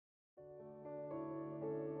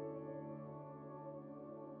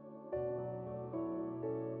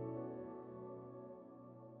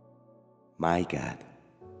My God,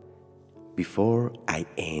 before I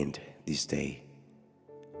end this day,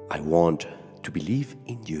 I want to believe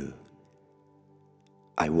in you.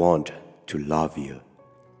 I want to love you.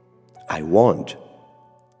 I want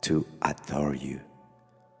to adore you.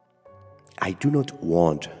 I do not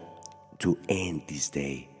want to end this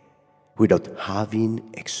day without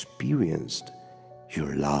having experienced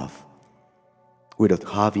your love, without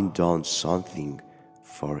having done something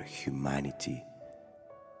for humanity.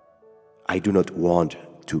 I do not want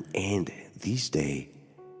to end this day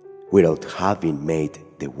without having made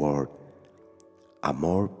the world a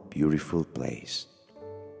more beautiful place.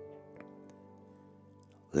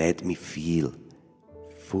 Let me feel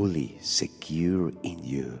fully secure in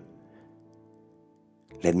you.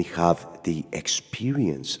 Let me have the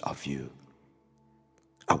experience of you,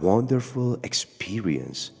 a wonderful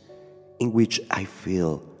experience in which I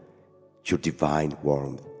feel your divine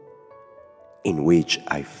warmth, in which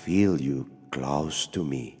I feel you close to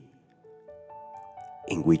me,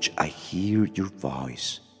 in which I hear your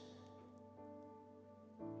voice.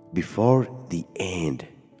 Before the end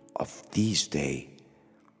of this day,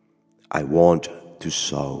 I want to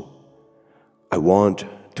sow, I want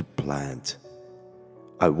to plant,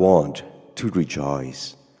 I want to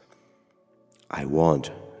rejoice, I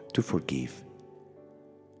want to forgive,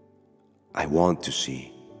 I want to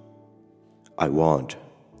see, I want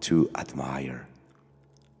to admire,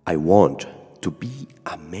 I want to be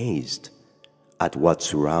amazed at what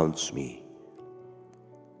surrounds me.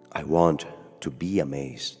 I want to be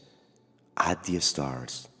amazed at the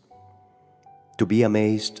stars, to be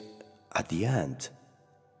amazed at the ant,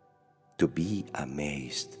 to be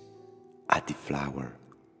amazed at the flower,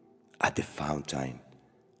 at the fountain.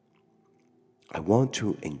 I want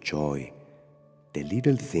to enjoy the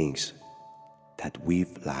little things that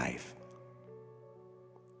weave life.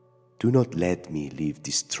 Do not let me live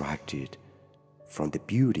distracted from the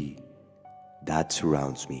beauty that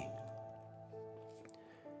surrounds me.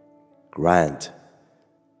 Grant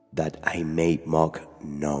that I may mock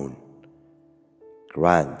none.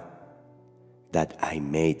 Grant that I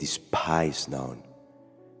may despise none.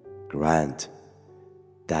 Grant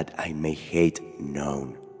that I may hate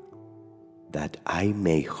none, that I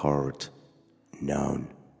may hurt none.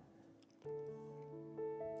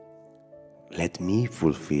 Let me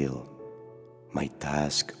fulfill my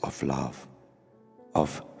task of love,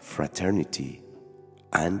 of fraternity,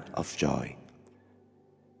 and of joy.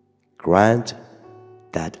 Grant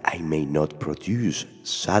that I may not produce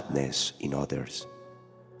sadness in others.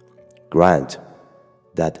 Grant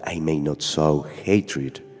that I may not sow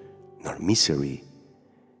hatred nor misery.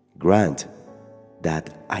 Grant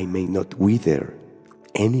that I may not wither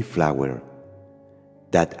any flower,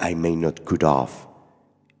 that I may not cut off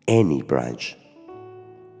any branch.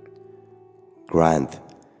 Grant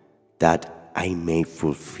that I may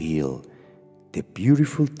fulfill the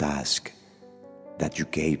beautiful task that you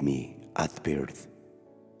gave me at birth.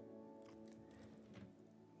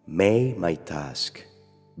 May my task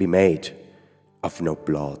be made of no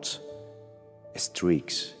blots,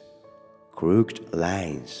 streaks, crooked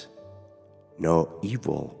lines, no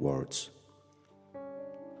evil words.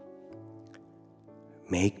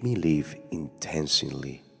 Make me live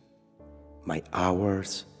intentionally my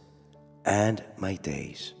hours and my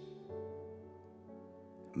days.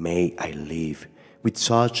 May I live with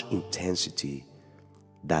such intensity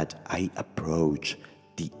that I approach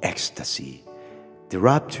the ecstasy, the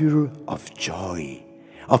rapture of joy,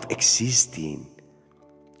 of existing,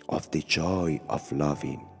 of the joy of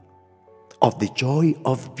loving, of the joy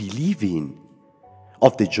of believing,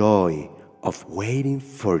 of the joy of waiting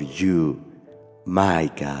for you,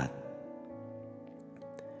 my God.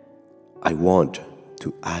 I want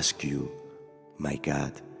to ask you, my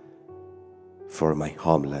God, for my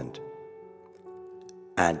homeland,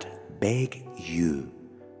 and beg you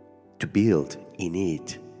to build in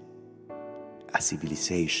it a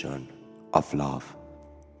civilization of love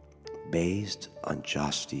based on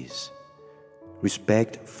justice,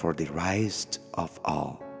 respect for the rights of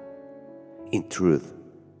all, in truth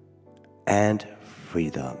and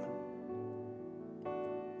freedom.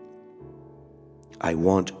 I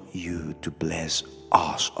want you to bless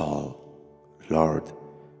us all, Lord,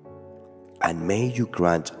 and may you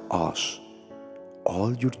grant us,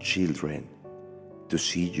 all your children, to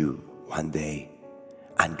see you one day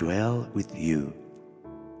and dwell with you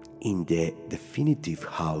in the definitive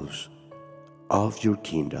house of your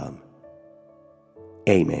kingdom.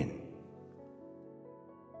 Amen.